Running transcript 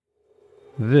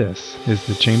This is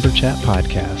the Chamber Chat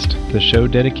Podcast, the show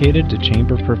dedicated to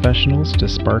chamber professionals to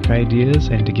spark ideas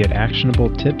and to get actionable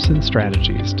tips and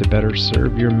strategies to better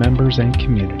serve your members and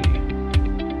community.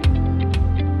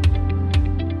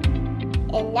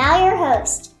 And now your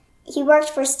host. He worked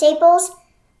for Staples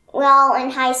while in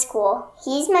high school.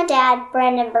 He's my dad,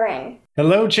 Brandon Burton.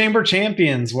 Hello, Chamber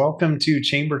Champions. Welcome to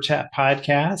Chamber Chat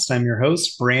Podcast. I'm your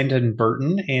host, Brandon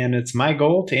Burton, and it's my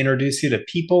goal to introduce you to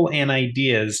people and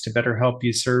ideas to better help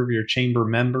you serve your chamber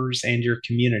members and your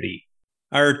community.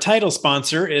 Our title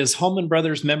sponsor is Holman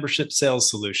Brothers Membership Sales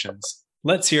Solutions.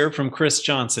 Let's hear from Chris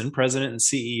Johnson, President and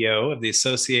CEO of the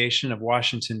Association of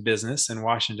Washington Business in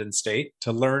Washington State,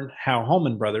 to learn how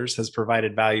Holman Brothers has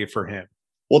provided value for him.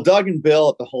 Well, Doug and Bill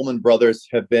at the Holman Brothers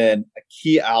have been a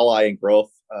key ally in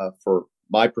growth for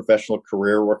my professional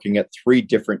career, working at three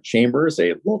different chambers,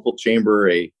 a local chamber,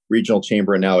 a regional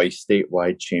chamber, and now a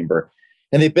statewide chamber.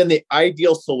 And they've been the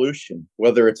ideal solution,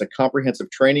 whether it's a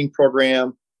comprehensive training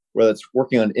program, whether it's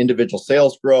working on individual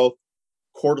sales growth,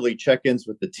 quarterly check-ins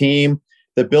with the team.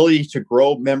 The ability to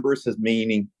grow members has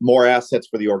meaning more assets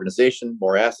for the organization.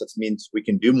 More assets means we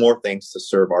can do more things to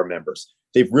serve our members.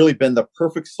 They've really been the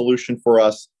perfect solution for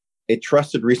us, a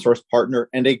trusted resource partner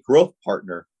and a growth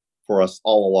partner for us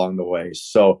all along the way.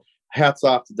 So hats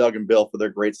off to Doug and Bill for their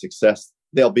great success.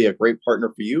 They'll be a great partner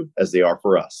for you as they are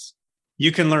for us.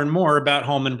 You can learn more about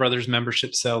Holman Brothers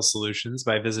Membership Sales Solutions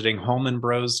by visiting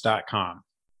holmanbros.com.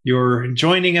 You're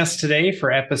joining us today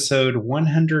for episode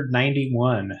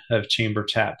 191 of Chamber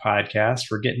Chat Podcast.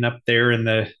 We're getting up there in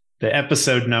the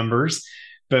episode numbers.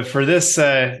 But for this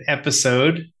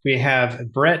episode, we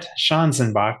have Brett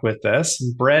Schanzenbach with us.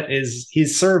 Brett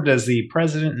he's served as the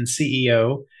president and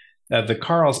CEO of the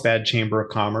Carlsbad Chamber of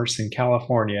Commerce in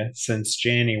California since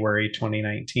January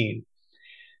 2019.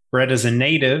 Brett is a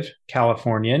native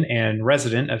Californian and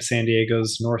resident of San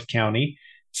Diego's North County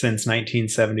since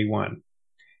 1971.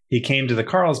 He came to the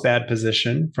Carlsbad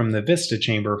position from the Vista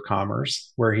Chamber of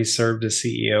Commerce, where he served as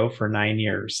CEO for 9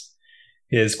 years.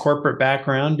 His corporate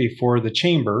background before the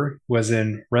chamber was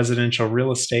in residential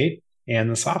real estate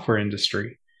and the software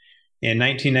industry. In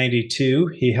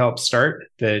 1992, he helped start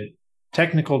the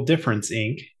Technical Difference,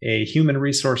 Inc., a human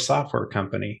resource software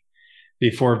company.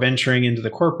 Before venturing into the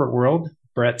corporate world,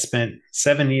 Brett spent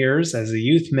 7 years as a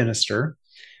youth minister.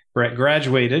 Brett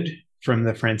graduated from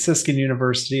the Franciscan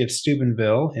University of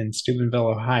Steubenville in Steubenville,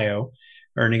 Ohio,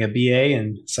 earning a BA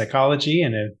in psychology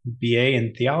and a BA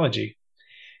in theology.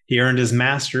 He earned his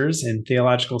master's in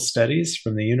theological studies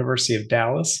from the University of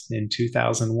Dallas in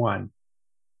 2001.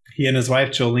 He and his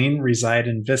wife, Jolene, reside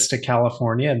in Vista,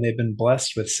 California, and they've been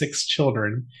blessed with 6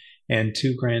 children and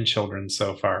 2 grandchildren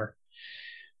so far.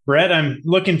 Brett, I'm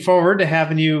looking forward to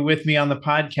having you with me on the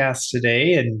podcast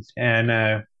today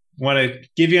and want to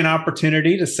give you an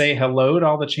opportunity to say hello to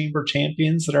all the chamber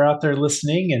champions that are out there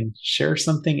listening and share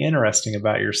something interesting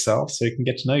about yourself so we can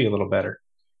get to know you a little better.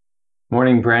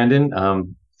 Morning, Brandon.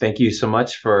 Thank you so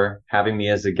much for having me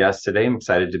as a guest today. I'm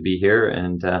excited to be here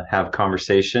and have a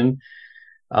conversation.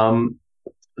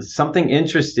 Something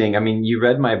interesting. I mean, you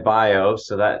read my bio,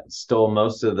 so that stole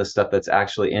most of the stuff that's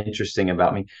actually interesting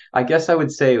about me. I guess I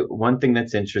would say one thing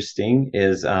that's interesting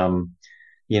is,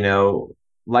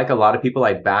 like a lot of people,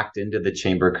 I backed into the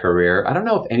chamber career. I don't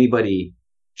know if anybody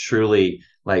truly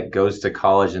goes to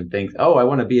college and thinks, oh, I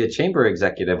want to be a chamber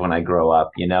executive when I grow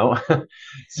up,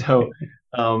 So,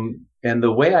 and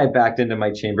the way I backed into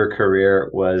my chamber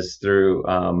career was through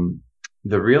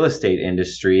the real estate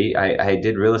industry. I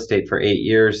did real estate for 8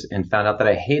 years and found out that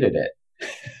I hated it.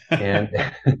 And,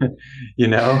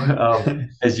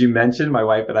 as you mentioned, my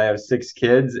wife and I have 6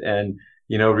 kids, and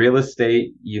real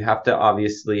estate, you have to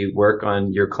obviously work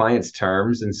on your clients'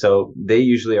 terms. And so they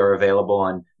usually are available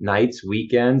on nights,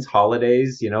 weekends,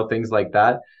 holidays, things like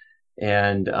that.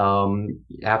 And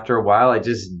after a while, I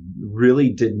just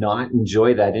really did not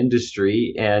enjoy that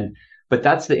industry. But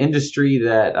that's the industry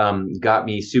that got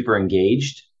me super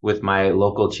engaged with my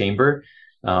local chamber.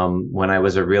 When I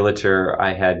was a realtor,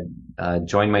 I had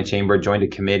joined my chamber, joined a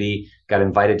committee, got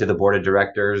invited to the board of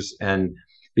directors, and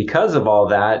because of all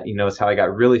that, it's how I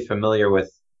got really familiar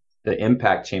with the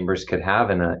impact chambers could have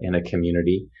in a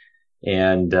community.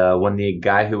 And when the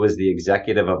guy who was the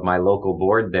executive of my local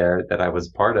board there that I was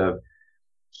part of,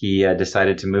 he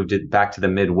decided to move back to the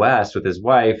Midwest with his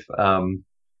wife,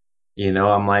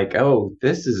 I'm like, oh,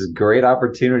 this is a great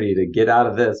opportunity to get out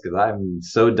of this because I'm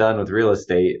so done with real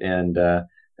estate. And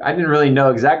I didn't really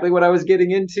know exactly what I was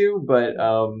getting into, but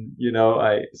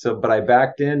I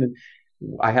backed in.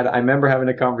 I remember having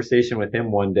a conversation with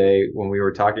him one day when we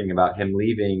were talking about him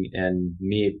leaving and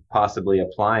me possibly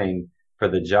applying for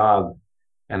the job.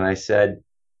 And I said,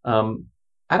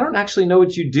 I don't actually know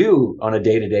what you do on a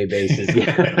day-to-day basis. What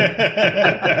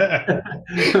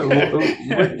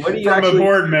do you From a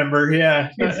board member,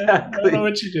 yeah. Exactly. I don't know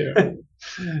what you do.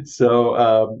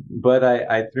 So, but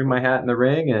I threw my hat in the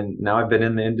ring, and now I've been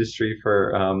in the industry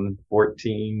for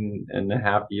 14 and a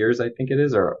half years, I think it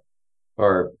is, or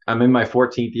I'm in my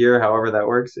 14th year, however that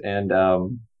works, and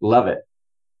love it.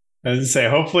 I was going to say,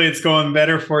 hopefully it's going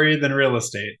better for you than real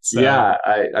estate. So. Yeah,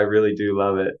 I really do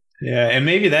love it. Yeah, and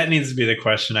maybe that needs to be the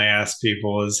question I ask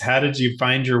people is, how did you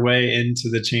find your way into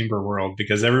the chamber world?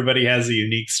 Because everybody has a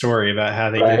unique story about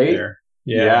how they get there.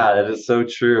 Yeah, that is so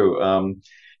true.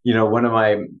 One of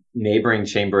my neighboring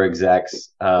chamber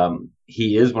execs,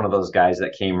 he is one of those guys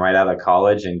that came right out of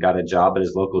college and got a job at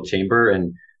his local chamber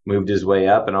and moved his way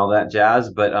up and all that jazz.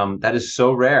 But that is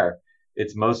so rare.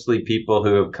 It's mostly people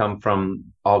who have come from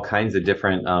all kinds of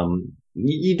different.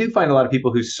 You do find a lot of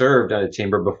people who served at a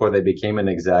chamber before they became an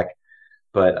exec,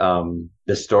 but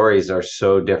the stories are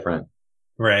so different.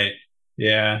 Right.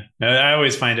 Yeah. I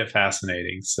always find it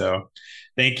fascinating. So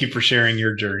thank you for sharing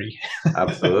your journey.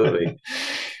 Absolutely.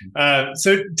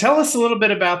 So tell us a little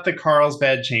bit about the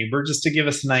Carlsbad Chamber, just to give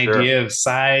us an idea of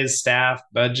size, staff,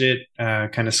 budget,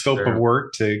 kind of scope of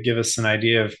work, to give us an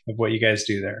idea of what you guys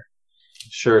do there.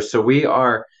 Sure. So we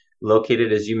are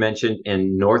located, as you mentioned,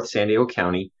 in North San Diego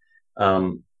County.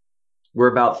 We're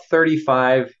about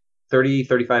 35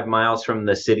 miles from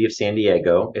the city of San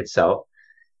Diego itself.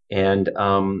 And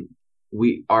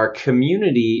our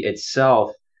community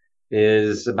itself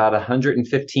is about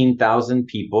 115,000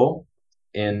 people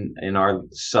in our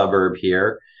suburb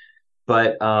here.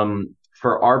 But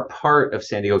for our part of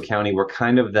San Diego County, we're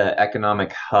kind of the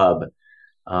economic hub.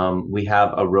 We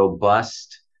have a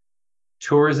robust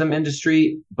tourism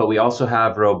industry, but we also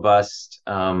have robust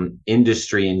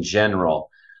industry in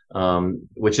general,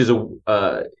 which is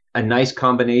a nice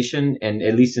combination. And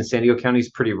at least in San Diego County, is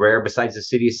pretty rare. Besides the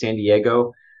city of San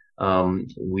Diego,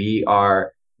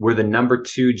 we're the number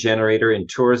 2 generator in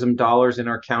tourism dollars in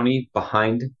our county,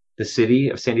 behind the city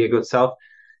of San Diego itself.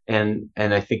 And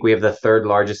I think we have the 3rd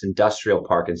largest industrial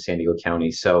park in San Diego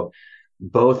County. So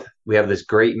we have this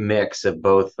great mix of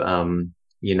both,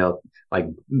 like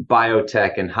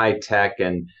biotech and high tech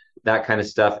and that kind of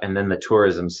stuff, and then the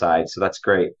tourism side. So that's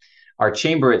great. Our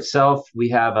chamber itself, we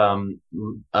have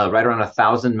right around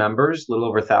 1,000 members, a little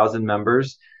over 1,000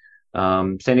 members.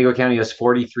 San Diego County has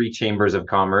 43 chambers of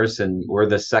commerce, and we're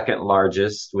the 2nd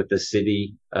largest, with the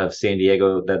city of San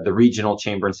Diego, the regional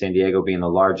chamber in San Diego being the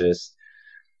largest.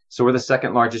 So we're the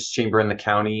 2nd largest chamber in the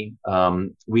county.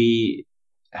 We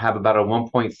have about a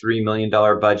 $1.3 million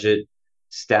budget,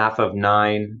 staff of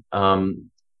 9.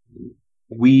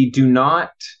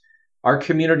 Our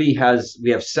community we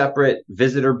have separate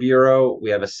visitor bureau. We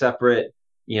have a separate,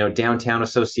 downtown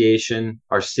association.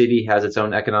 Our city has its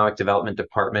own economic development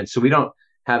department. So we don't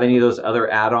have any of those other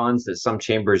add-ons that some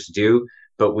chambers do,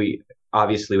 but we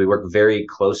work very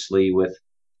closely with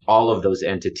all of those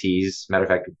entities. Matter of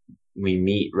fact, we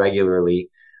meet regularly,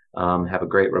 have a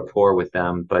great rapport with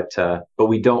them, but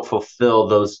we don't fulfill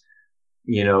those,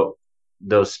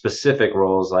 those specific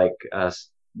roles, like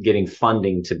getting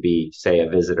funding to be, say, a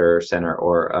visitor center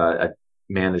or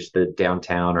manage the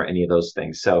downtown or any of those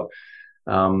things. So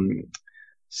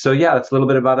yeah, that's a little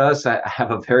bit about us. I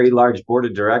have a very large board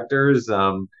of directors.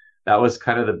 That was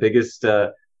kind of the biggest,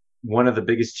 one of the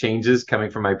biggest changes coming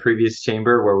from my previous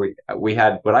chamber, where we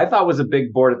had what I thought was a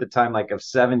big board at the time, like of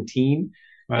 17.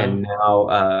 Wow. And now,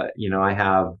 I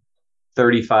have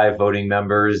 35 voting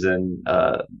members and,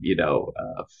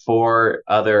 4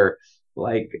 other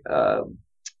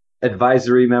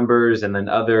advisory members, and then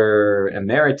other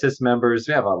emeritus members.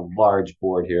 We have a large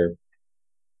board here.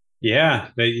 Yeah,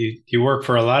 but you work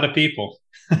for a lot of people.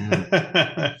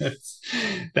 Mm-hmm.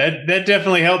 that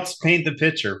definitely helps paint the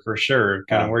picture, for sure,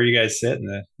 kind of where you guys sit and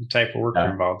the type of work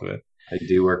you're involved with. I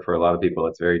do work for a lot of people.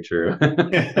 That's very true.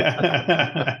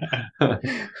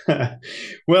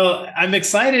 Well, I'm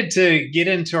excited to get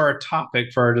into our topic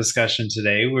for our discussion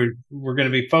today. We're going to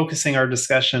be focusing our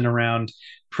discussion around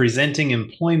presenting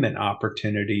employment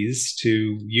opportunities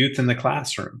to youth in the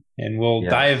classroom. And we'll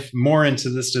dive more into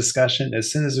this discussion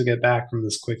as soon as we get back from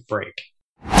this quick break.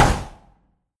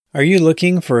 Are you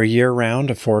looking for a year-round,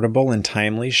 affordable, and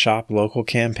timely shop local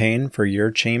campaign for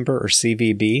your chamber or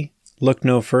CVB? Look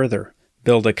no further.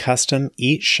 Build a custom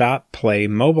Eat, Shop, Play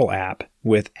mobile app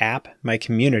with App My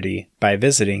Community by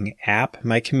visiting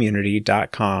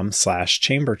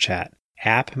appmycommunity.com/chamberchat.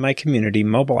 App My Community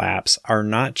mobile apps are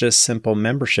not just simple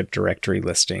membership directory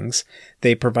listings.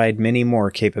 They provide many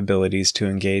more capabilities to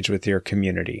engage with your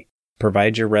community.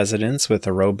 Provide your residents with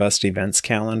a robust events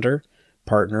calendar,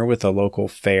 partner with a local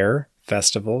fair,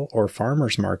 festival, or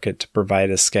farmers market to provide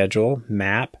a schedule,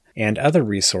 map, and other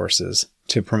resources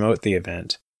to promote the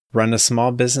event. Run a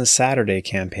Small Business Saturday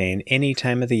campaign any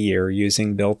time of the year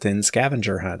using built-in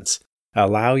scavenger hunts.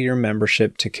 Allow your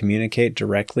membership to communicate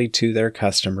directly to their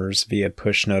customers via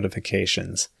push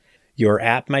notifications. Your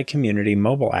App My Community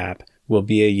mobile app will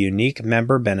be a unique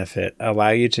member benefit,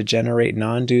 allow you to generate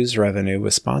non-dues revenue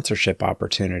with sponsorship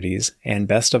opportunities, and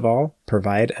best of all,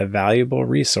 provide a valuable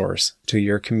resource to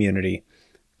your community.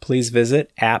 Please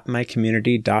visit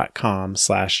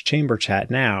appmycommunity.com/chamberchat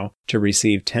now to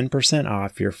receive 10%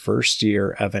 off your first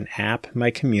year of an App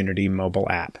My Community mobile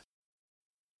app.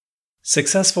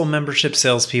 Successful membership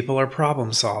salespeople are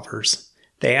problem solvers.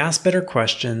 They ask better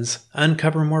questions,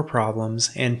 uncover more problems,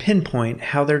 and pinpoint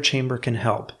how their chamber can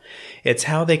help. It's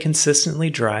how they consistently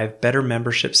drive better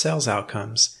membership sales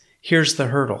outcomes. Here's the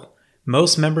hurdle.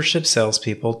 Most membership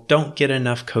salespeople don't get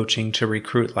enough coaching to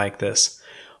recruit like this.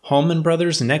 Holman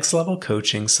Brothers Next Level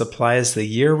Coaching supplies the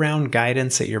year-round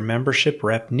guidance that your membership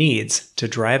rep needs to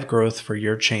drive growth for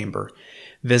your chamber.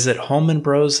 Visit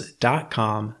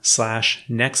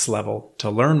holmanbros.com/nextlevel to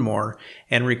learn more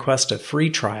and request a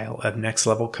free trial of Next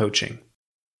Level Coaching.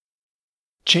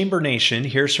 Chamber Nation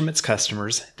hears from its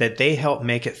customers that they help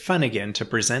make it fun again to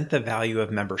present the value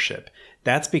of membership.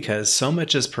 That's because so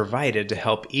much is provided to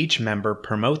help each member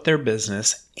promote their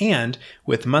business, and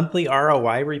with monthly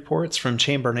ROI reports from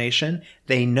Chamber Nation,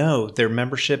 they know their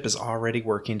membership is already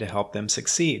working to help them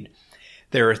succeed.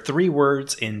 There are 3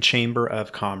 words in Chamber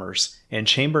of Commerce, and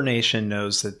Chamber Nation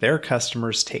knows that their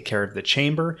customers take care of the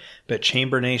chamber, but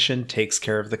Chamber Nation takes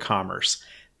care of the commerce.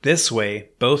 This way,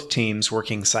 both teams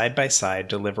working side by side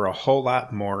deliver a whole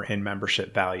lot more in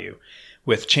membership value.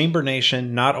 With Chamber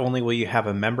Nation, not only will you have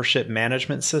a membership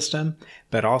management system,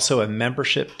 but also a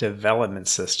membership development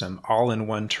system all in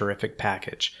one terrific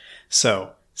package.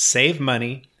 So, save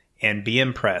money and be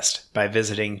impressed by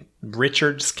visiting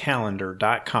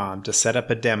richardscalendar.com to set up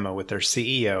a demo with their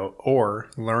CEO or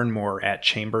learn more at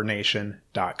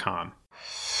chambernation.com.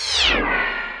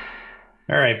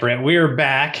 All right, Brent, we are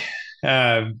back.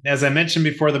 As I mentioned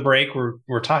before the break,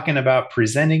 we're talking about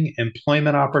presenting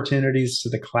employment opportunities to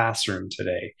the classroom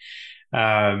today.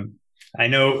 I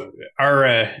know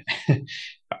our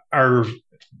our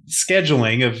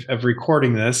scheduling of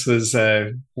recording this was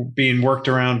being worked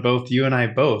around both you and I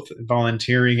both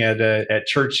volunteering at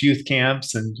church youth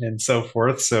camps and so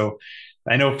forth. So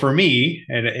I know for me,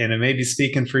 and it may be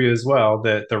speaking for you as well,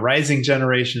 that the rising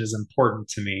generation is important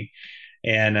to me.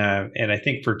 And I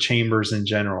think for chambers in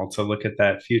general to look at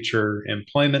that future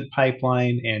employment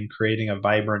pipeline and creating a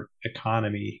vibrant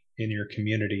economy in your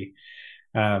community.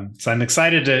 So I'm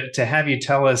excited to have you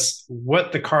tell us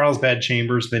what the Carlsbad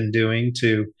Chamber's been doing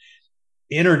to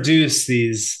introduce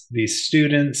these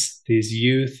students, these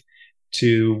youth,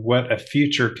 to what a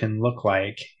future can look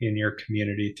like in your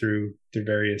community through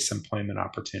various employment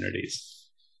opportunities.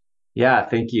 Yeah,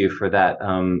 thank you for that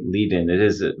lead in. It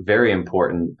is a very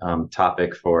important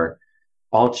topic for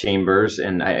all chambers.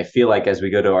 And I feel like as we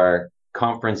go to our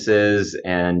conferences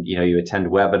and, you attend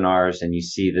webinars and you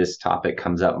see this topic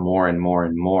comes up more and more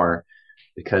and more,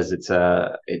 because it's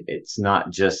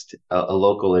not just a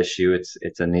local issue.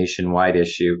 It's a nationwide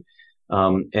issue.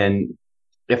 And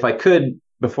if I could,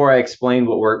 before I explain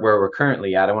where we're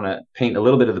currently at, I want to paint a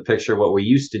little bit of the picture of what we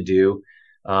used to do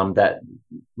that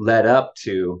led up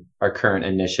to our current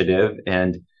initiative.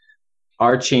 And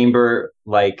our chamber,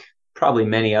 like probably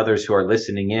many others who are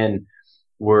listening in,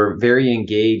 were very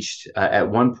engaged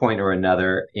at one point or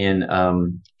another in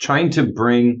trying to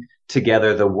bring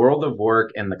together the world of work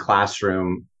and the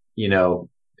classroom, to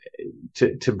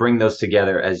bring those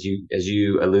together as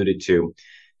you alluded to.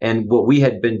 And what we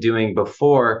had been doing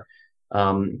before,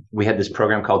 we had this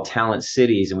program called Talent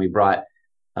Cities, and we brought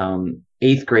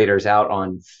 8th graders out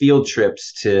on field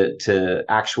trips to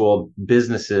actual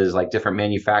businesses, like different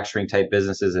manufacturing type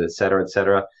businesses, et cetera, et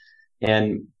cetera.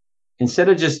 And instead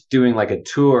of just doing like a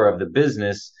tour of the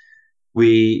business,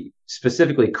 we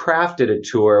specifically crafted a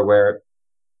tour where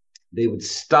they would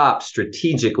stop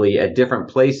strategically at different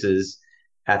places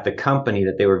at the company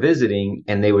that they were visiting,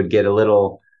 and they would get a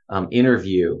little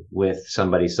interview with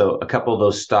somebody. So a couple of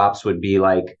those stops would be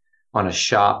like on a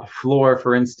shop floor,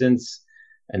 for instance.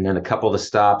 And then a couple of the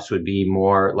stops would be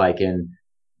more like in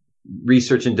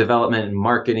research and development and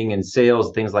marketing and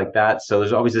sales, things like that. So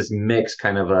there's always this mix,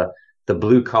 kind of the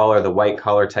blue collar, the white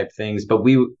collar type things. But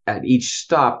at each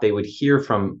stop, they would hear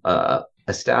from a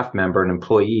staff member, an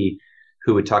employee,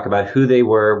 who would talk about who they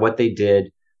were, what they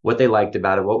did, what they liked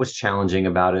about it, what was challenging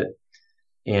about it,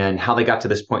 and how they got to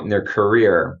this point in their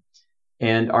career.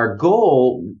 And our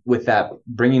goal with that,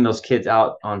 bringing those kids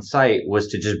out on site, was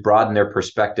to just broaden their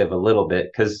perspective a little bit.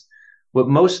 Because what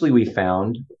mostly we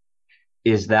found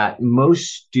is that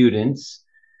most students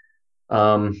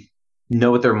know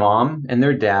what their mom and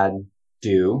their dad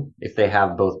do if they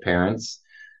have both parents.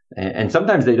 And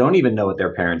sometimes they don't even know what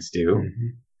their parents do,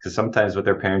 because sometimes what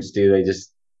their parents do,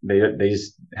 they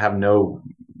just have no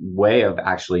way of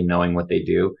actually knowing what they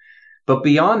do. But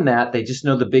beyond that, they just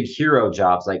know the big hero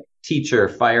jobs like teacher,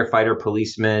 firefighter,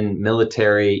 policeman,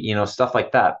 military, stuff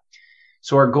like that.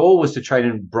 So our goal was to try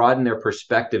to broaden their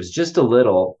perspectives just a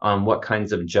little on what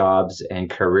kinds of jobs and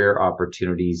career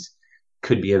opportunities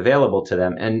could be available to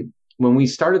them. And when we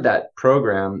started that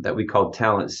program that we called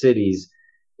Talent Cities,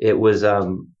 it was,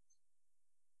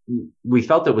 we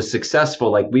felt it was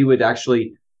successful. Like, we would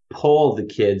actually poll the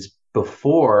kids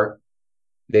before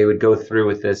they would go through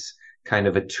with this kind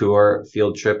of a tour,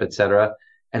 field trip, etc.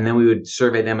 And then we would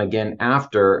survey them again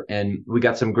after, and we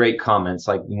got some great comments.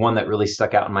 Like, one that really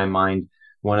stuck out in my mind,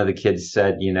 one of the kids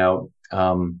said,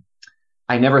 I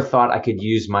never thought I could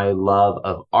use my love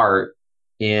of art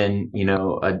in,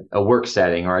 a work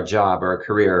setting or a job or a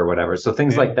career or whatever. So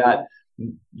things like that.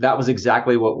 That was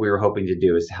exactly what we were hoping to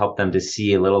do, is to help them to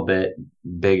see a little bit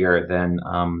bigger than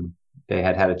they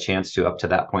had had a chance to up to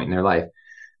that point in their life.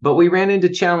 But we ran into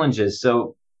challenges.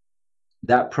 So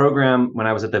that program, when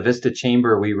I was at the Vista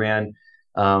Chamber, we ran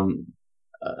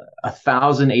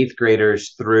 1,000 eighth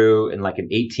graders through in like an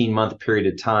 18-month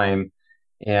period of time.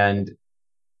 And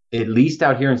at least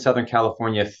out here in Southern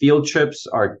California, field trips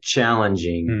are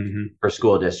challenging for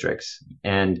school districts.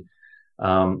 And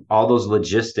all those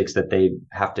logistics that they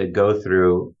have to go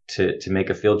through to make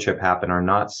a field trip happen are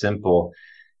not simple.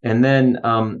 And then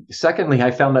secondly, I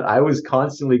found that I was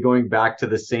constantly going back to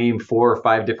the same 4 or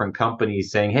 5 different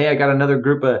companies saying, hey, I got another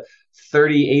group of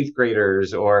 30 eighth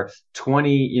graders or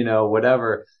 20,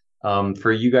 whatever,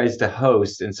 for you guys to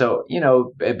host. And so,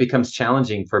 it becomes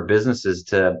challenging for businesses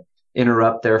to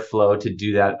interrupt their flow to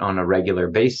do that on a regular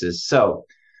basis. So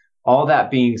all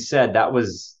that being said, that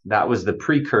was the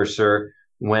precursor.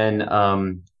 When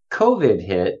COVID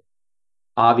hit,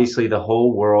 obviously the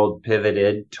whole world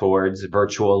pivoted towards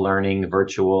virtual learning,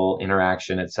 virtual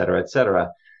interaction, et cetera, et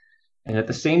cetera. And at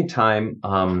the same time,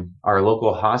 our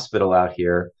local hospital out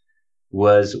here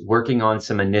was working on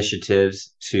some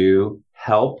initiatives to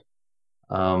help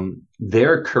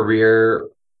their career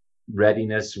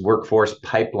readiness workforce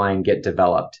pipeline get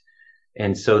developed.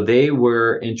 And so they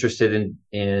were interested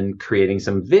in creating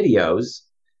some videos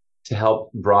to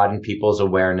help broaden people's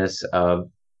awareness of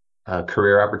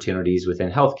career opportunities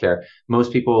within healthcare.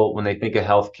 Most people, when they think of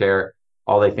healthcare,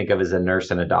 all they think of is a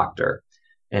nurse and a doctor.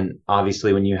 And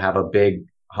obviously, when you have a big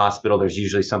hospital, there's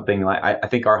usually something like, I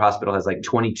think our hospital has like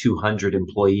 2,200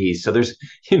 employees. So there's,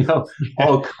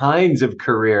 all kinds of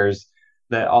careers,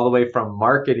 that all the way from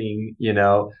marketing,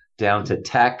 down to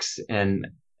techs and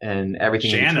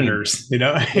everything. Janitors,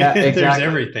 Yeah, exactly. There's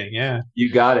everything. Yeah.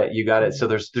 You got it. So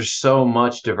there's so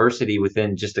much diversity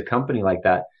within just a company like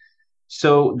that.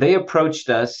 So they approached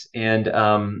us, and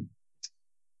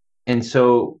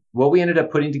so what we ended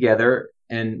up putting together,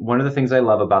 and one of the things I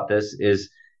love about this is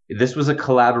this was a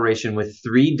collaboration with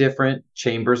 3 different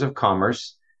chambers of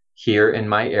commerce here in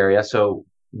my area. So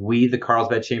we, the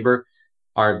Carlsbad Chamber,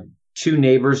 are 2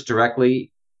 neighbors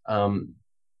directly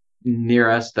near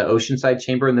us, the Oceanside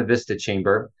Chamber and the Vista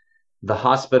Chamber, the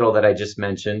hospital that I just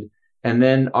mentioned, and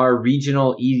then our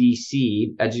regional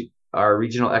EDC, our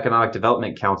Regional Economic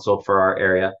Development Council for our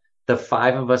area. The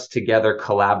 5 of us together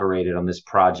collaborated on this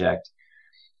project.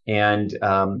 And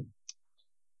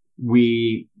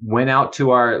we went out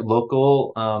to our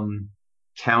local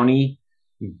county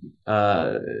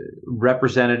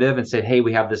representative and said, hey,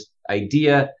 we have this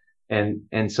idea.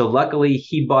 And so luckily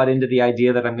he bought into the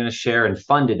idea that I'm going to share and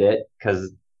funded it,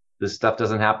 because this stuff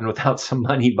doesn't happen without some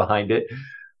money behind it.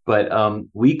 But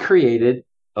we created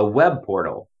a web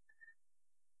portal.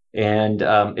 And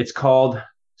it's called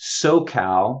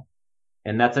SoCal,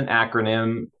 and that's an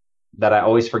acronym that I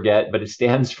always forget, but it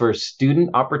stands for Student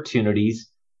Opportunities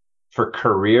for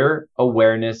Career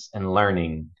Awareness and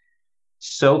Learning.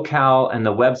 SoCal, and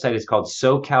the website is called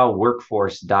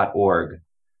SoCalWorkforce.org.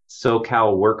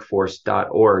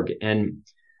 SoCalWorkforce.org. And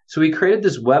so we created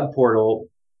this web portal,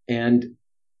 and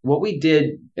what we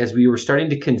did as we were starting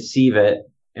to conceive it,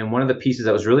 and one of the pieces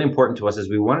that was really important to us, is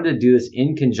we wanted to do this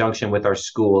in conjunction with our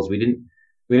schools. We didn't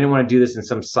want to do this in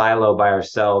some silo by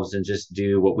ourselves and just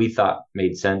do what we thought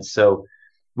made sense. So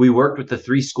we worked with the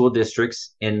 3 school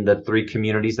districts in the 3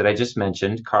 communities that I just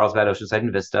mentioned, Carlsbad, Oceanside,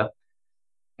 and Vista.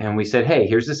 And we said, hey,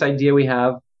 here's this idea we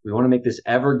have. We want to make this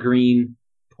evergreen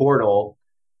portal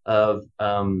of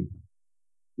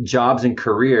jobs and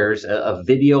careers, a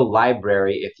video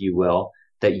library, if you will,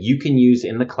 that you can use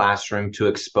in the classroom to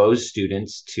expose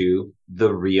students to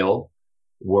the real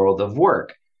world of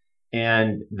work.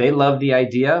 And they love the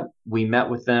idea. We met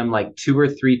with them like 2 or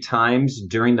 3 times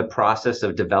during the process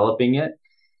of developing it.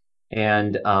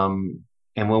 And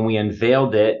when we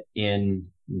unveiled it in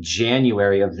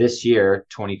January of this year,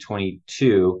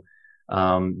 2022,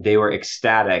 they were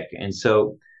ecstatic. And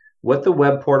so what the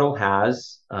web portal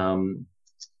has,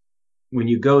 when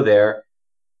you go there,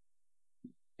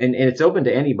 and it's open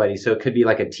to anybody. So it could be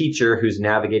like a teacher who's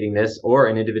navigating this, or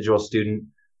an individual student,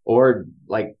 or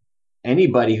like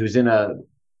anybody who's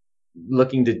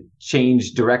looking to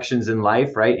change directions in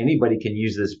life, right? Anybody can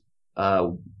use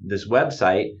this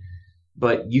website,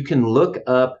 but you can look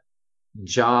up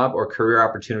job or career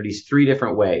opportunities 3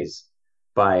 different ways: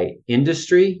 by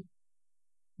industry,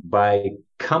 by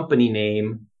company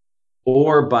name,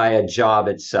 or by a job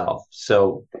itself.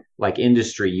 So like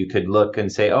industry, you could look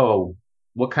and say, oh,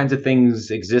 what kinds of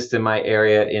things exist in my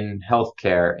area in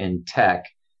healthcare, in tech,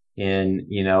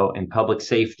 in public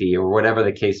safety, or whatever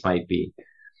the case might be.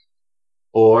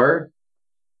 Or,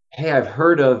 hey, I've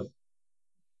heard of,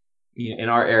 in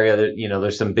our area, that,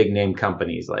 there's some big name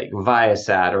companies like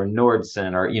Viasat or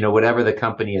Nordson, or, whatever the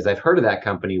company is. I've heard of that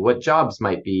company. What jobs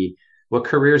might be? What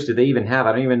careers do they even have?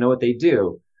 I don't even know what they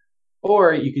do.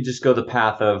 Or you could just go the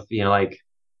path of,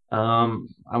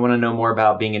 I want to know more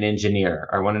about being an engineer.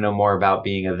 I want to know more about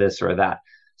being a this or that.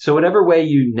 So whatever way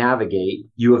you navigate,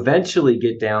 you eventually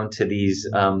get down to these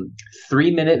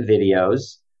 3-minute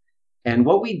videos. And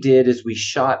what we did is we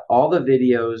shot all the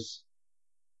videos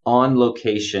on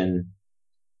location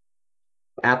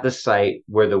at the site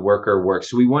where the worker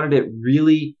works. So we wanted it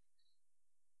really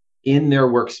in their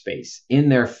workspace, in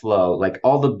their flow, like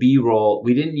all the B-roll.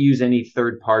 We didn't use any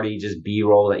third party, just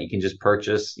B-roll that you can just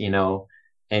purchase,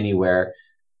 anywhere.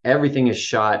 Everything is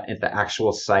shot at the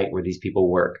actual site where these people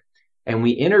work. And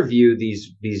we interview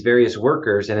these various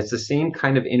workers, and it's the same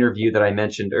kind of interview that I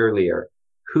mentioned earlier: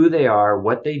 who they are,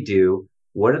 what they do,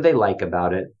 what do they like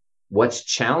about it, what's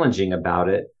challenging about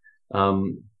it,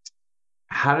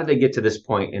 how did they get to this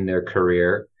point in their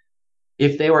career?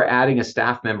 If they were adding a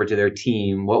staff member to their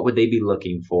team, what would they be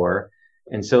looking for?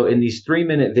 And so in these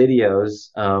 3-minute videos,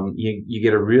 you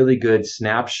get a really good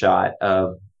snapshot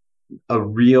of a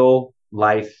real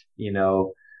life,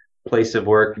 place of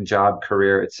work, job,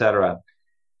 career, etc.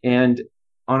 And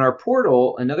on our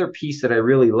portal, another piece that I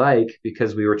really like,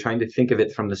 because we were trying to think of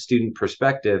it from the student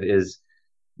perspective, is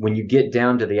when you get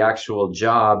down to the actual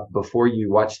job, before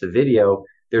you watch the video,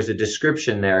 there's a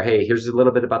description there. Hey, here's a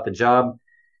little bit about the job.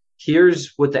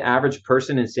 Here's what the average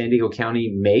person in San Diego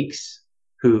County makes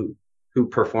who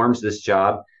performs this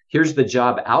job. Here's the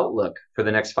job outlook for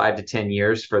the next 5 to 10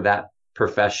 years for that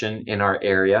profession in our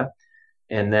area.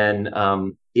 And then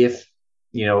if,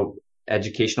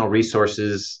 educational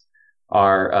resources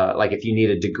are like if you need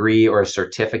a degree or a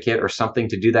certificate or something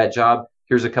to do that job,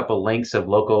 here's a couple links of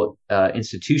local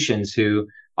institutions who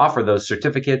offer those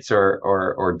certificates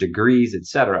or degrees,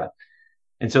 etc.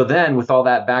 And so then with all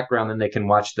that background, then they can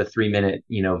watch the 3-minute,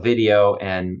 video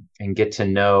and get to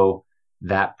know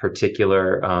that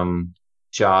particular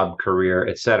job, career,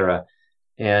 etc.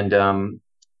 And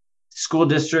school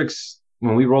districts,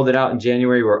 when we rolled it out in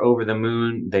January, were over the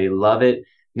moon. They love it.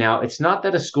 Now, it's not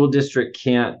that a school district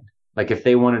can't, like if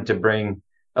they wanted to bring,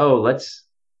 let's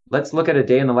look at a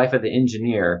day in the life of the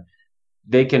engineer.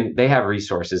 They have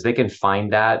resources. They can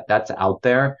find that's out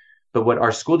there. But what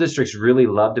our school districts really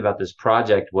loved about this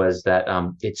project was that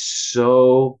it's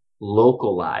so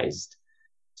localized.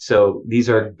 So these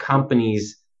are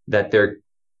companies that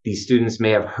these students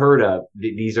may have heard of.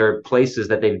 These are places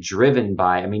that they've driven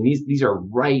by. I mean, these are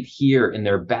right here in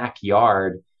their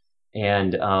backyard.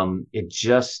 And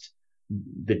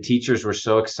the teachers were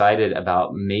so excited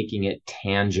about making it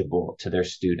tangible to their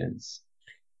students.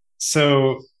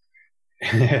 So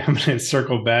I'm going to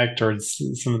circle back towards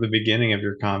some of the beginning of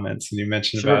your comments. And you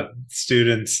mentioned Sure. about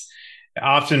students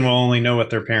often will only know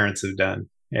what their parents have done.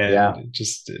 And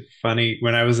just funny,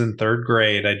 when I was in 3rd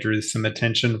grade, I drew some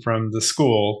attention from the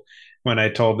school when I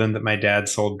told them that my dad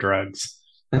sold drugs.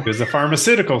 He was a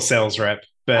pharmaceutical sales rep,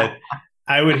 but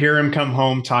I would hear him come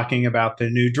home talking about the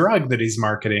new drug that he's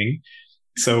marketing.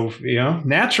 So,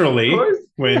 naturally,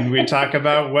 when we talk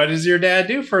about what does your dad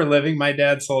do for a living, my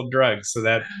dad sold drugs. So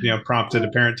that, prompted a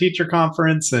parent-teacher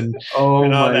conference and all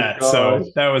that. Gosh.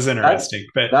 So that was interesting.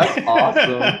 That's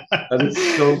awesome. That is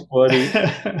so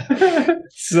funny.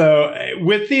 So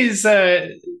with these,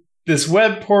 this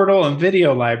web portal and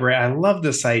video library, I love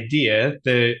this idea.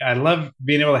 I love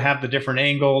being able to have the different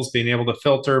angles, being able to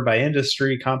filter by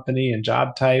industry, company, and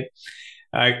job type.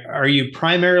 Are you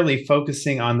primarily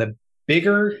focusing on the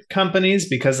bigger companies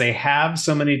because they have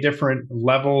so many different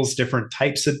levels, different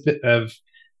types of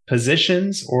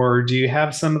positions, or do you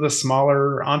have some of the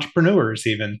smaller entrepreneurs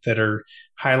even that are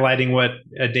highlighting what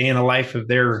a day in the life of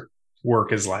their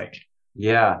work is like?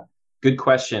 Yeah, good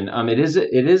question. It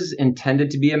is intended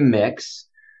to be a mix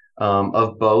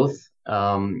of both,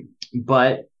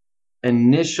 but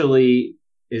initially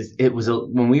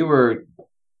when we were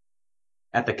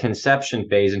at the conception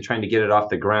phase and trying to get it off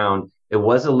the ground, it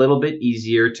was a little bit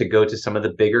easier to go to some of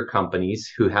the bigger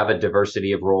companies who have a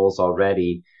diversity of roles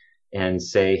already and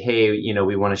say, hey,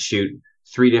 we want to shoot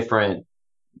 3 different,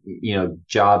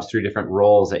 jobs, 3 different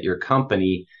roles at your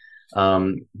company.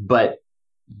 But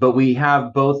we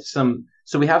have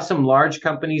so we have some large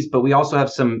companies, but we also have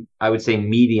some, I would say,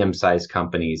 medium-sized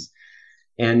companies.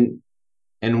 And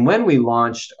when we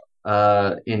launched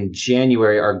in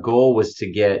January, our goal was to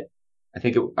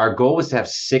have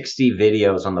 60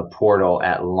 videos on the portal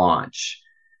at launch.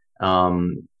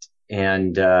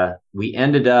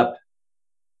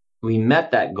 We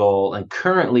met that goal, and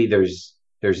currently there's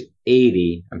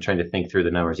 80. I'm trying to think through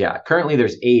the numbers. Yeah, currently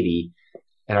there's 80.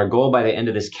 And our goal by the end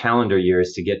of this calendar year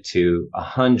is to get to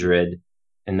 100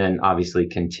 and then obviously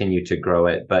continue to grow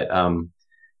it. But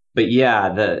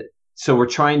yeah, so we're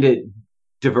trying to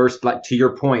like to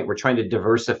your point, we're trying to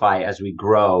diversify as we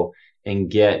grow and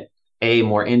get A,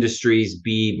 more industries,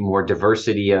 B, more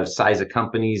diversity of size of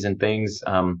companies and things.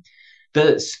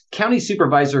 The county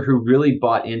supervisor who really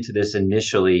bought into this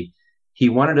initially, he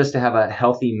wanted us to have a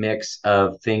healthy mix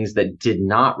of things that did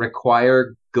not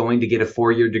require going to get a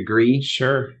 4-year degree.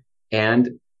 Sure. And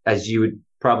as you would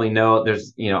probably know,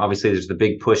 there's, obviously there's the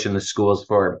big push in the schools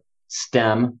for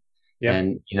STEM. Yep.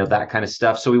 And, that kind of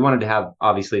stuff. So we wanted to have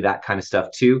obviously that kind of stuff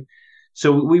too.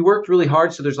 So we worked really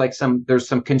hard. So there's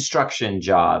some construction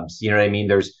jobs, you know what I mean?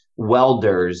 There's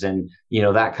welders and,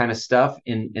 that kind of stuff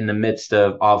in the midst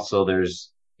of also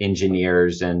there's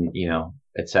engineers and,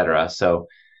 et cetera. So,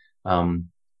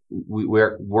 we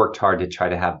worked hard to try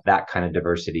to have that kind of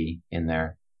diversity in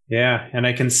there. Yeah. And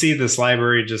I can see this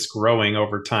library just growing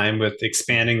over time with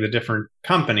expanding the different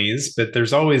companies, but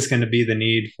there's always going to be the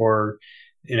need for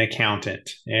an accountant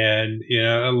and,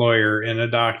 a lawyer and a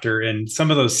doctor and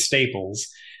some of those staples.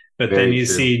 But Very then you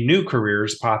true. See new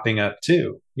careers popping up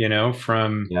too,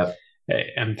 from, yep.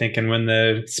 I'm thinking when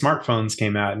the smartphones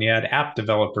came out and you had app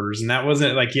developers, and that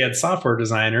wasn't like you had software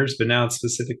designers, but now it's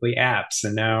specifically apps.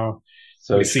 And now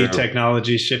we see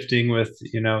technology shifting with,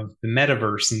 the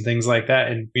metaverse and things like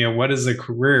that. And, what is a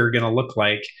career going to look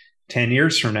like 10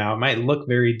 years from now? It might look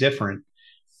very different,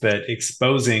 but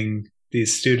exposing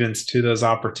these students to those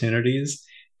opportunities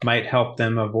might help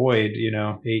them avoid,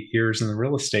 8 years in the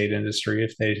real estate industry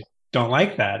if they don't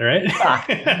like that, right?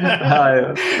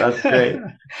 That's great.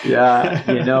 Yeah,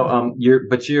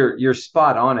 you're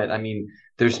spot on it. I mean,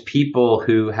 there's people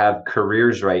who have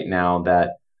careers right now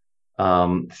that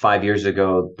 5 years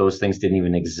ago those things didn't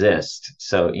even exist.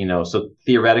 So so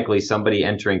theoretically, somebody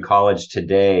entering college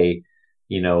today,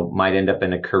 might end up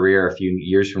in a career a few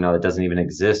years from now that doesn't even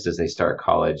exist as they start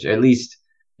college, at least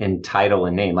in title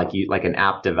and name, like an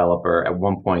app developer. At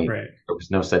one point, right. There was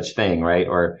no such thing, right?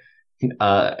 Or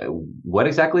what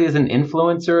exactly is an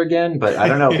influencer again? But I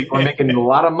don't know. People are making a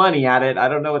lot of money at it. I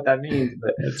don't know what that means,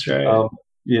 but that's right.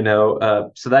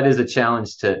 So that is a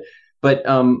challenge but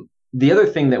the other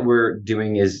thing that we're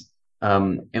doing is,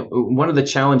 one of the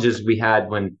challenges we had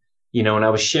when I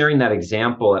was sharing that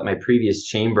example at my previous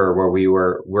chamber where we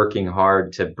were working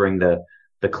hard to bring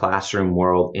the classroom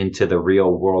world into the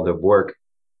real world of work,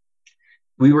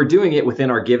 we were doing it within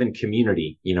our given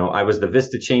community. I was the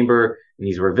Vista Chamber and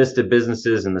these were Vista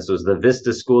businesses and this was the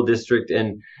Vista School District.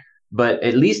 But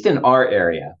at least in our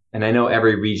area, and I know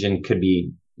every region could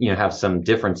be, have some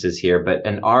differences here, but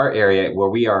in our area where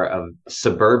we are a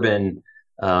suburban,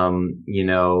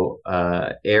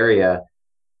 area,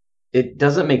 it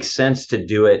doesn't make sense to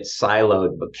do it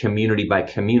siloed, but community by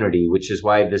community, which is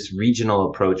why this regional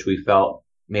approach we felt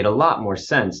made a lot more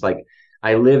sense. Like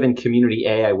I live in community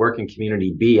A, I work in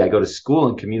community B, I go to school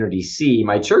in community C,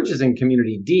 my church is in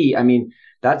community D. I mean,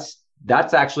 that's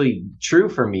actually true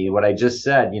for me, what I just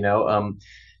said,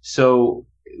 so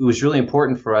it was really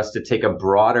important for us to take a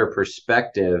broader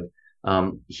perspective.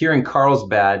 Here in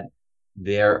Carlsbad,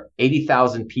 there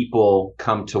 80,000 people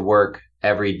come to work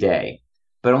every day,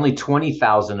 but only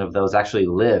 20,000 of those actually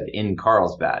live in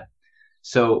Carlsbad.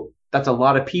 So that's a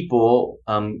lot of people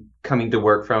coming to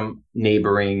work from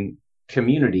neighboring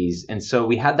communities. And so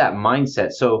we had that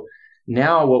mindset. So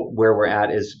now where we're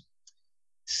at is,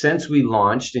 since we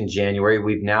launched in January,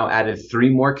 we've now added 3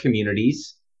 more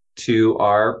communities to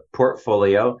our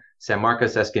portfolio. San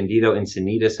Marcos, Escondido,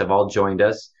 Encinitas have all joined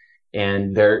us,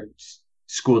 and their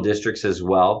school districts as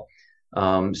well.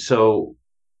 So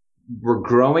we're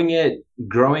growing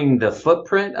the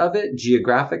footprint of it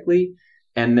geographically.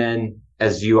 And then,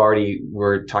 as you already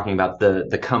were talking about,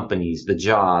 the companies, the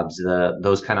jobs,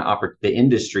 those kind of the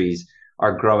industries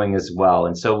are growing as well.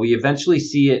 And so we eventually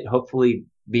see it hopefully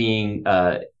being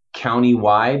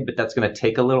county-wide, but that's going to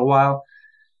take a little while.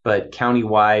 But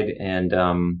county-wide, and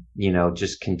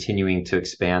just continuing to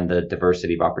expand the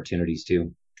diversity of opportunities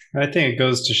too. I think it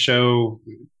goes to show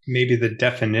maybe the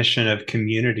definition of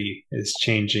community is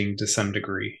changing to some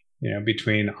degree.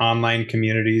 Between online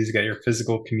communities, you got your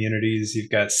physical communities, you've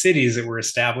got cities that were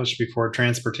established before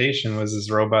transportation was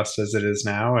as robust as it is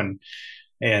now,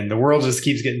 and the world just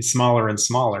keeps getting smaller and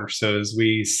smaller. So as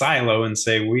we silo and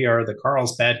say we are the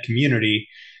Carlsbad community,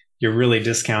 you're really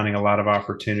discounting a lot of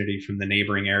opportunity from the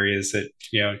neighboring areas that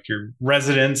your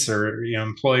residents or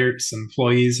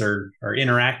employees are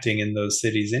interacting in those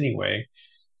cities anyway.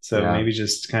 So maybe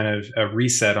just kind of a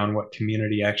reset on what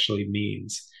community actually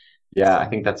means. Yeah, I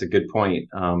think that's a good point.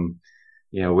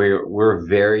 We're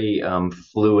very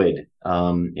fluid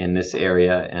in this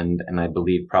area, and I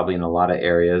believe probably in a lot of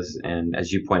areas. And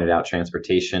as you pointed out,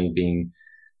 transportation being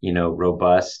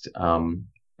robust,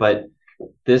 but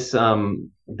this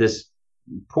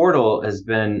portal has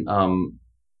been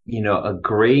a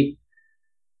great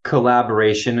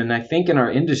collaboration, and I think in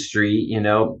our industry,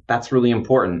 that's really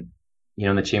important.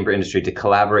 In the chamber industry, to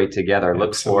collaborate together,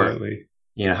 look for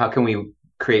how can we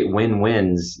create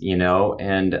win-wins,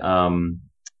 and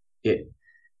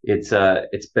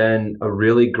it's been a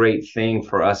really great thing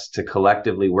for us to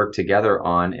collectively work together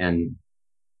on and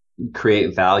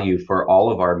create value for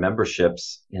all of our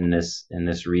memberships in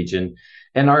this region.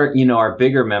 And our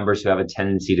bigger members who have a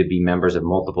tendency to be members of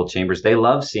multiple chambers, they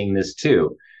love seeing this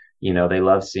too. They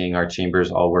love seeing our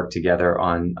chambers all work together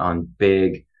on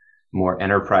big, more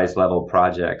enterprise level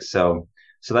projects. So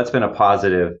that's been a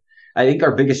positive. I think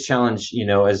our biggest challenge,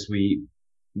 as we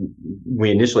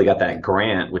initially got that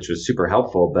grant, which was super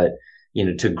helpful, but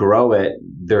to grow it,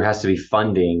 there has to be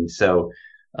funding. So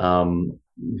videography,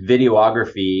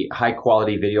 high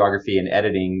quality videography and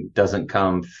editing doesn't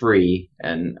come free,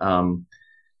 and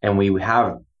we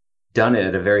have done it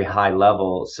at a very high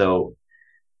level. So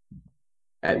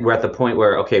we're at the point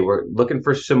where we're looking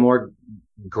for some more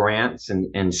grants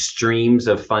and streams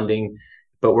of funding.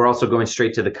 But we're also going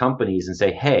straight to the companies and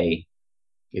say, hey,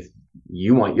 if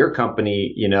you want your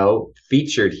company,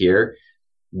 featured here,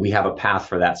 we have a path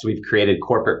for that. So we've created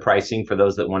corporate pricing for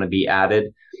those that want to be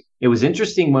added. It was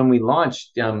interesting when we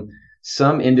launched,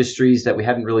 some industries that we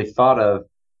hadn't really thought of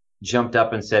jumped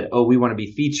up and said, oh, we want to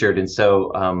be featured. And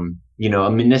so, a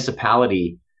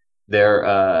municipality,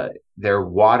 their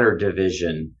water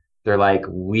division, they're like,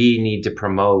 we need to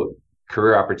promote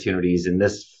career opportunities in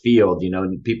this field.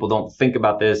 People don't think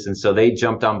about this. And so they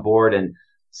jumped on board and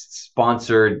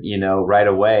sponsored, right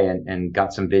away and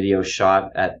got some video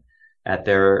shot at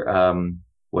their,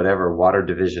 water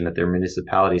division at their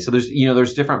municipality. So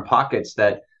there's different pockets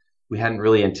that we hadn't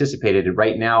really anticipated. And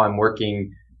right now I'm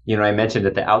working, I mentioned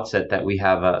at the outset that we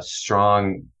have a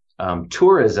strong,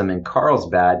 tourism in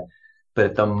Carlsbad, but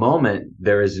at the moment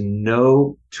there is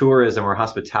no tourism or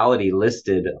hospitality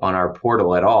listed on our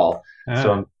portal at all.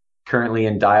 So I'm currently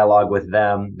in dialogue with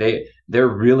them. They're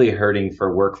really hurting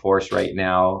for workforce right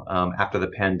now. After the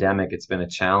pandemic, it's been a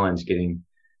challenge getting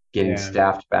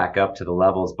staffed back up to the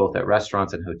levels, both at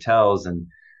restaurants and hotels. And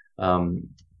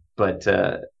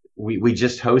we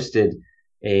just hosted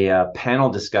a panel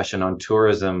discussion on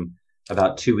tourism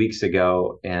about 2 weeks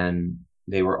ago, and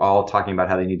they were all talking about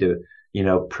how they need to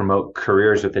promote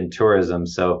careers within tourism.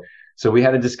 So we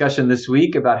had a discussion this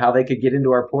week about how they could get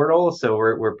into our portal. So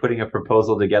we're putting a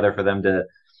proposal together for them to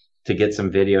get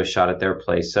some video shot at their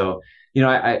place. So,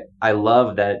 I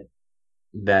love that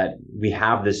we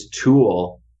have this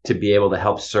tool to be able to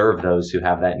help serve those who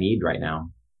have that need right now.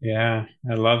 Yeah,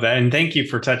 I love that. And thank you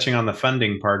for touching on the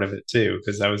funding part of it too,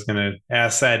 because I was going to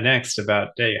ask that next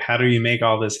about, hey, how do you make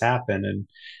all this happen? And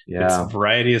it's a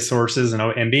variety of sources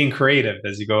and being creative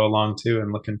as you go along too,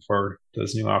 and looking for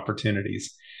those new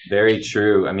opportunities. Very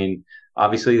true. I mean,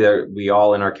 obviously we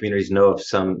all in our communities know of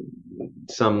some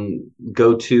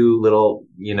go-to little,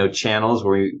 channels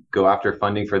where we go after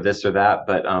funding for this or that.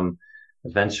 But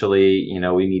eventually,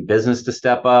 we need business to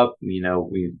step up.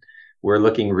 We're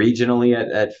looking regionally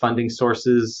at funding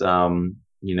sources. Our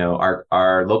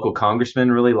local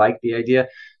congressman really liked the idea.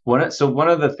 One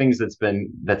of the things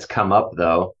that's come up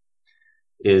though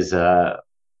is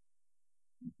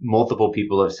multiple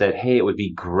people have said, hey, it would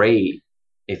be great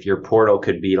if your portal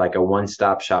could be like a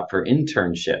one-stop shop for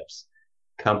internships,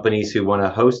 companies who want to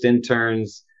host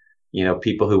interns,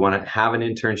 people who want to have an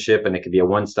internship, and it could be a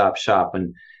one-stop shop.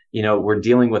 And, we're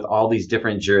dealing with all these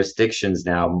different jurisdictions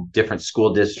now, different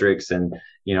school districts and,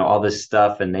 all this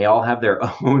stuff, and they all have their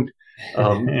own,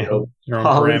 Their own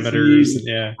parameters.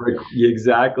 Yeah,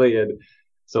 exactly. And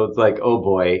so it's like, oh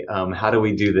boy, how do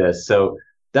we do this? So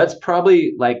that's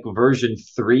probably like version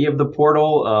 3 of the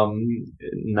portal,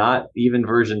 not even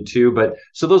version 2. But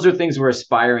so those are things we're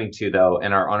aspiring to, though,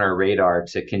 and are on our radar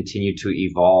to continue to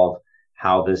evolve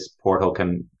how this portal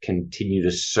can continue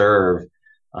to serve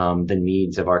the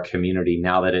needs of our community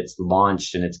now that it's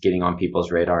launched and it's getting on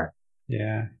people's radar.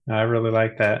 Yeah, I really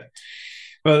like that.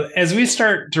 Well, as we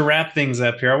start to wrap things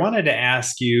up here, I wanted to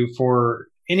ask you, for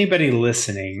anybody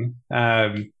listening,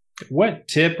 what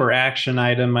tip or action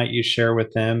item might you share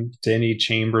with them, to any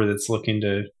chamber that's looking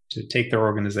to take their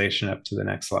organization up to the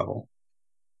next level?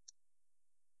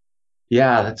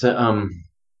 Yeah, that's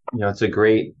it's a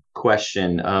great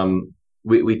question.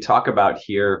 We talk about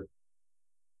here,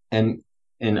 and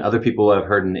other people have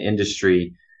heard in the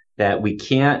industry, that we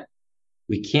can't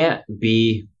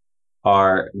be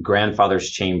our grandfather's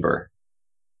chamber.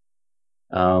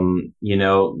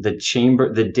 The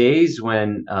chamber, the days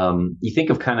when you think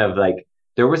of kind of like,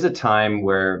 there was a time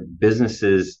where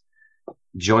businesses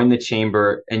joined the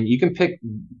chamber, and you can pick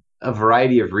a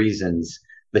variety of reasons.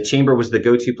 The chamber was the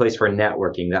go-to place for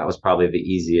networking. That was probably the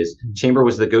easiest. Chamber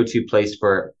was the go-to place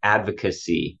for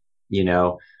advocacy,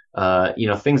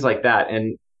 things like that.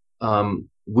 And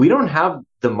we don't have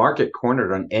the market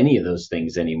cornered on any of those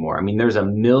things anymore. I mean, there's a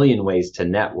million ways to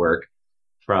network,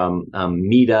 from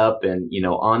Meetup and,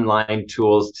 online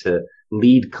tools to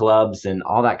lead clubs and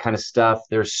all that kind of stuff.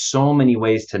 There's so many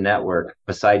ways to network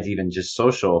besides even just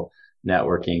social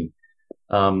networking.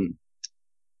 And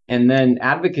then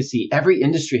advocacy, every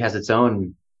industry has its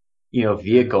own,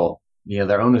 vehicle,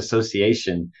 their own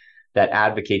association that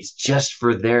advocates just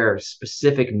for their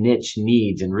specific niche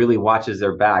needs and really watches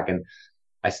their back. And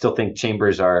I still think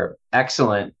chambers are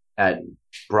excellent at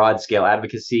broad scale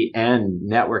advocacy and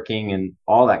networking and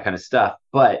all that kind of stuff.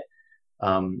 But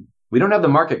we don't have the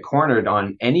market cornered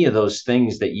on any of those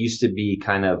things that used to be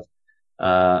kind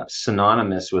of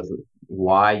synonymous with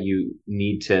why you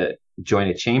need to join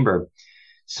a chamber.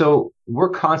 So we're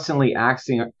constantly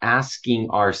asking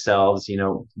ourselves,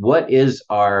 what is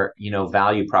our,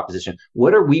 value proposition?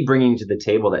 What are we bringing to the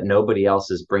table that nobody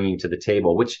else is bringing to the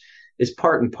table, which is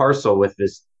part and parcel with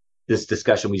this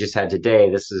discussion we just had today.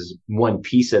 This is one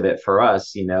piece of it for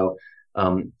us,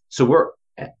 So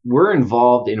we're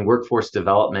involved in workforce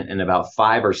development in about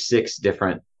 5 or 6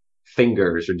 different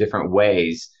fingers or different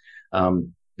ways.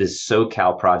 This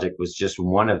SoCal project was just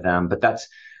one of them, but that's,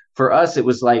 for us, it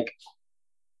was like,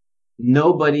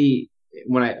 nobody,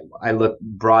 when I look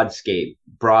broad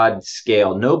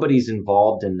scale, nobody's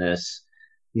involved in this.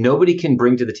 Nobody can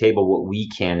bring to the table what we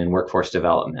can in workforce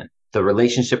development. The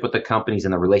relationship with the companies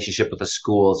and the relationship with the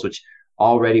schools, which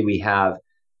already we have,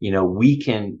 we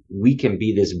can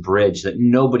be this bridge that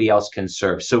nobody else can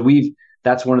serve. So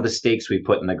that's one of the stakes we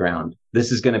put in the ground.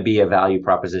 This is going to be a value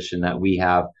proposition that we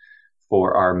have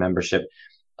for our membership.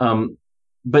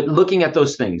 But looking at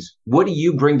those things, what do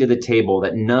you bring to the table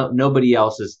that nobody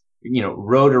else is,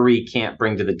 Rotary can't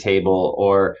bring to the table,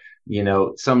 or,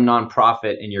 some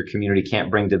nonprofit in your community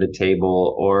can't bring to the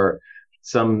table, or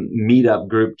some meetup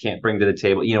group can't bring to the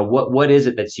table? What is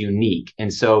it that's unique?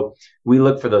 And so we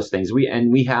look for those things. We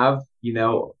have,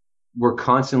 we're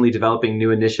constantly developing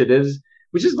new initiatives,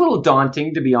 which is a little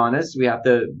daunting, to be honest. We have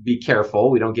to be careful.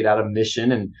 We don't get out of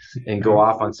mission and go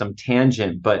off on some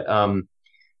tangent, but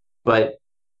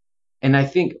I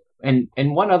think, and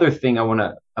one other thing I want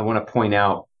to point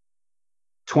out,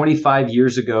 25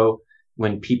 years ago,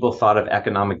 when people thought of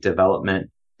economic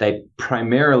development, they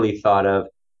primarily thought of,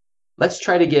 let's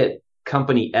try to get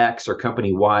company X or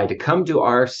company Y to come to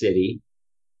our city,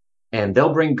 and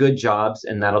they'll bring good jobs,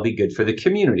 and that'll be good for the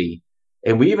community.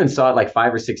 And we even saw it like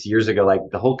 5 or 6 years ago, like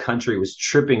the whole country was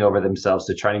tripping over themselves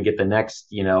to try and get the next,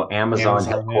 Amazon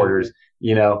headquarters,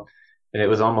 and it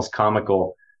was almost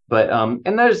comical. But,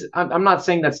 and I'm not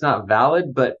saying that's not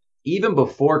valid, but even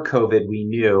before COVID, we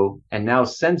knew, and now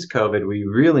since COVID, we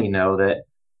really know that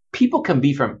people can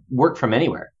work from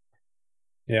anywhere.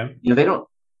 Yeah.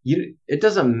 It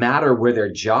doesn't matter where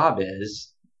their job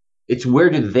is. It's where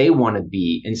do they want to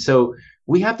be? And so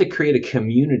we have to create a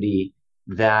community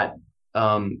that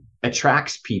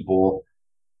attracts people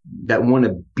that want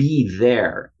to be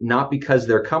there, not because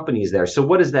their company is there. So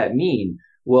what does that mean?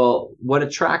 Well, what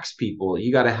attracts people?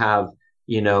 You got to have,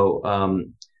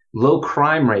 low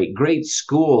crime rate, great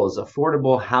schools,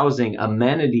 affordable housing,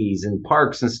 amenities and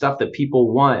parks and stuff that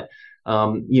people want.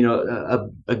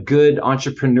 a good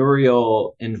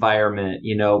entrepreneurial environment,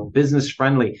 business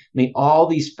friendly. I mean, all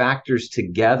these factors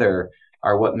together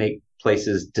are what make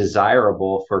places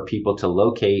desirable for people to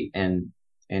locate and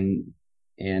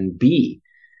be.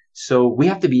 So we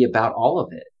have to be about all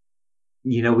of it.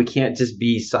 We can't just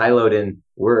be siloed in,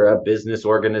 we're a business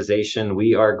organization,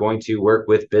 we are going to work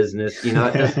with business.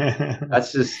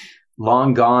 That's just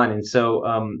long gone. And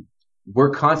so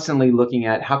we're constantly looking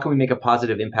at how can we make a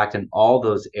positive impact in all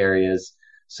those areas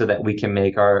so that we can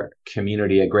make our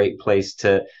community a great place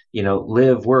to,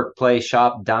 live, work, play,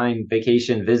 shop, dine,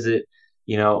 vacation, visit,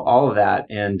 all of that.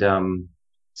 And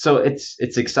so it's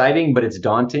exciting, but it's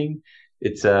daunting.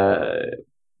 It's the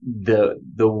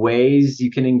ways you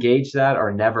can engage that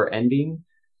are never ending,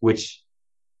 which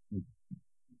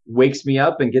wakes me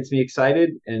up and gets me excited,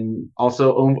 and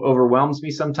also overwhelms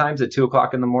me sometimes at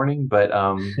 2:00 in the morning. But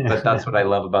that's what I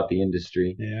love about the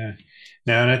industry. Yeah.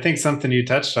 Now, and I think something you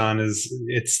touched on is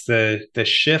it's the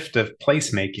shift of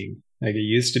placemaking. Like it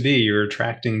used to be, you're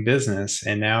attracting business,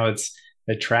 and now it's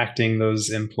attracting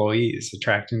those employees,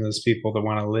 attracting those people that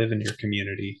want to live in your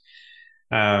community.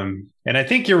 And I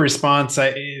think your response,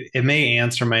 it may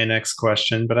answer my next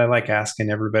question, but I like asking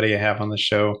everybody I have on the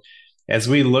show, as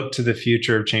we look to the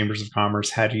future of chambers of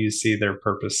commerce, how do you see their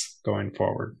purpose going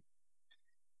forward?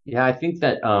 Yeah, I think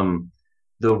that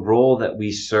the role that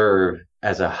we serve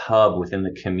as a hub within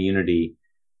the community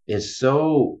is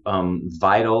so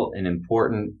vital and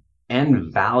important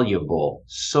and valuable,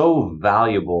 so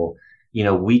valuable.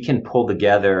 We can pull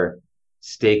together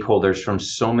stakeholders from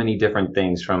so many different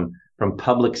things, from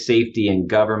public safety and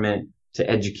government to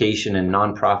education and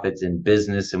nonprofits and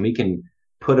business, and we can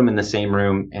put them in the same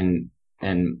room. And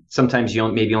sometimes you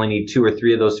maybe only need 2 or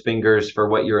 3 of those fingers for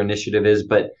what your initiative is,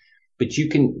 but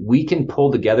we can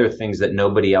pull together things that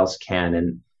nobody else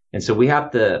can. And so we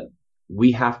have to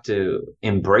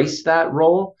embrace that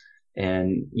role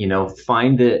and,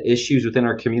 find the issues within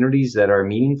our communities that are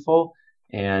meaningful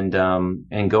and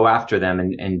go after them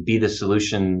and be the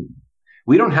solution.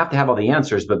 We don't have to have all the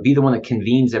answers, but be the one that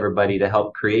convenes everybody to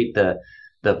help create the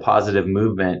positive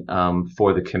movement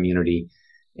for the community.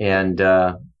 And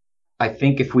I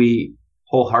think if we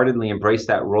wholeheartedly embrace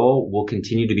that role, we'll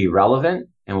continue to be relevant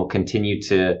and we'll continue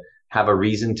to have a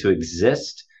reason to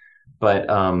exist. But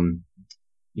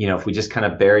if we just kind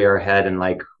of bury our head in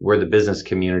like we're the business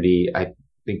community, I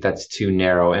think that's too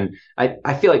narrow. And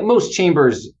I feel like most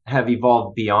chambers have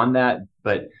evolved beyond that,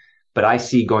 but I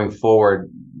see going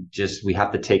forward, just we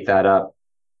have to take that up,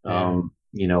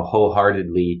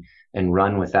 wholeheartedly and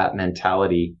run with that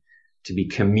mentality to be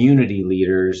community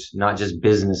leaders, not just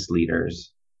business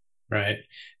leaders. Right.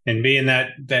 And being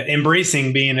that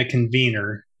embracing being a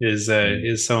convener is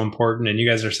so important. And you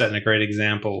guys are setting a great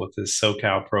example with this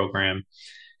SoCal program.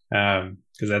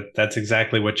 Because that's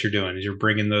exactly what you're doing, is you're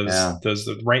bringing those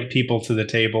right people to the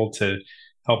table to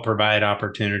help provide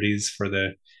opportunities for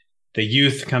the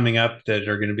youth coming up that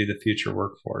are going to be the future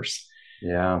workforce.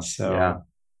 Yeah. So, yeah.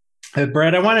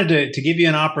 Brett, I wanted to give you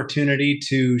an opportunity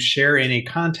to share any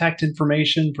contact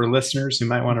information for listeners who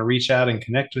might want to reach out and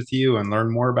connect with you and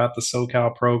learn more about the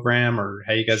SoCal program or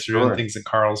how you guys are doing things at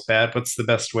Carlsbad. What's the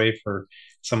best way for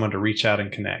someone to reach out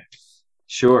and connect?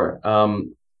 Sure.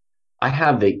 I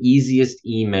have the easiest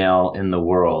email in the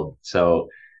world. So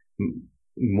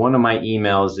one of my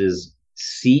emails is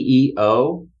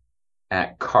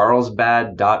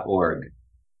ceo@carlsbad.org.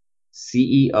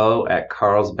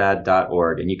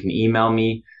 ceo@carlsbad.org. And you can email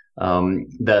me.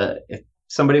 If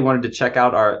somebody wanted to check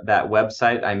out that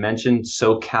website I mentioned,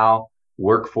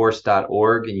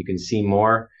 socalworkforce.org, and you can see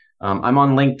more. I'm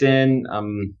on LinkedIn.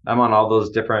 I'm on all those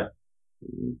different,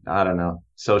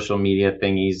 social media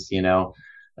thingies,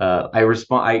 I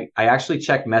respond. I actually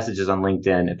check messages on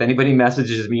LinkedIn. If anybody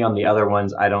messages me on the other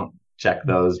ones, I don't check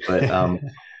those, but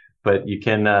but you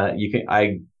can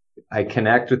I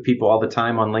connect with people all the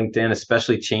time on LinkedIn,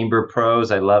 especially chamber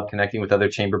pros. I love connecting with other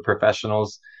chamber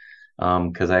professionals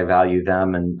because I value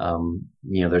them. And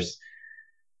there's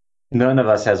none of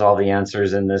us has all the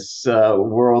answers in this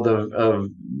world of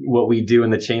what we do in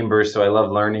the chamber. So I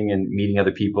love learning and meeting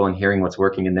other people and hearing what's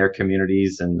working in their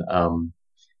communities and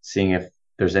seeing if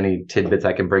there's any tidbits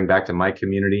I can bring back to my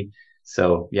community.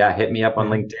 So yeah, hit me up on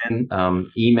LinkedIn,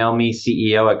 email me,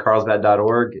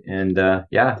 ceo@carlsbad.org. And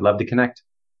I'd love to connect.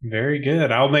 Very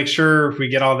good. I'll make sure we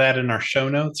get all that in our show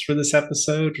notes for this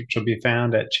episode, which will be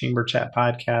found at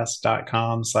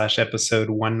chamberchatpodcast.com/episode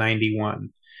 191.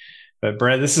 But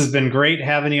Brett, this has been great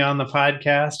having you on the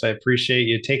podcast. I appreciate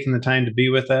you taking the time to be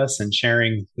with us and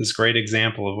sharing this great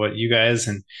example of what you guys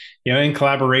and, in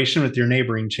collaboration with your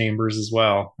neighboring chambers as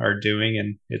well are doing.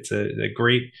 And it's a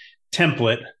great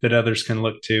template that others can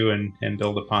look to and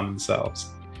build upon themselves.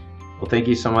 Well, thank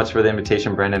you so much for the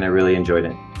invitation, Brendan. I really enjoyed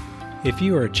it. If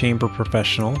you are a chamber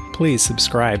professional, please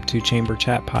subscribe to Chamber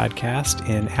Chat Podcast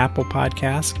in Apple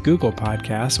Podcasts, Google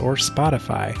Podcasts, or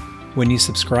Spotify. When you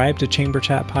subscribe to Chamber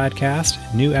Chat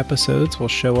Podcast, new episodes will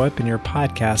show up in your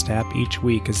podcast app each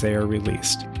week as they are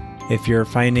released. If you're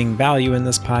finding value in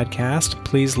this podcast,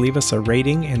 please leave us a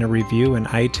rating and a review in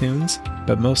iTunes.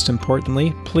 But most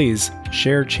importantly, please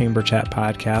share Chamber Chat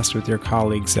Podcast with your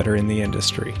colleagues that are in the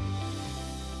industry.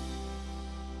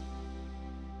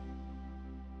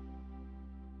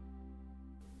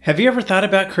 Have you ever thought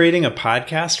about creating a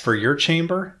podcast for your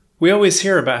chamber? We always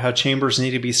hear about how chambers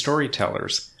need to be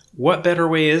storytellers. What better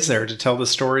way is there to tell the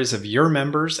stories of your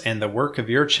members and the work of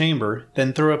your chamber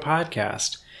than through a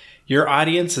podcast? Your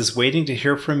audience is waiting to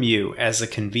hear from you as a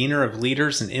convener of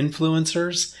leaders and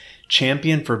influencers,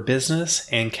 champion for business,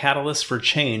 and catalyst for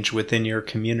change within your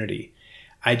community.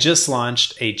 I just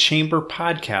launched a chamber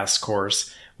podcast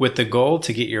course with the goal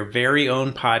to get your very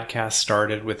own podcast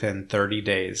started within 30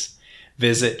 days.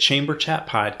 Visit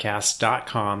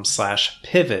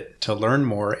chamberchatpodcast.com/pivot to learn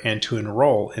more and to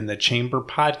enroll in the Chamber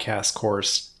Podcast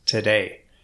course today.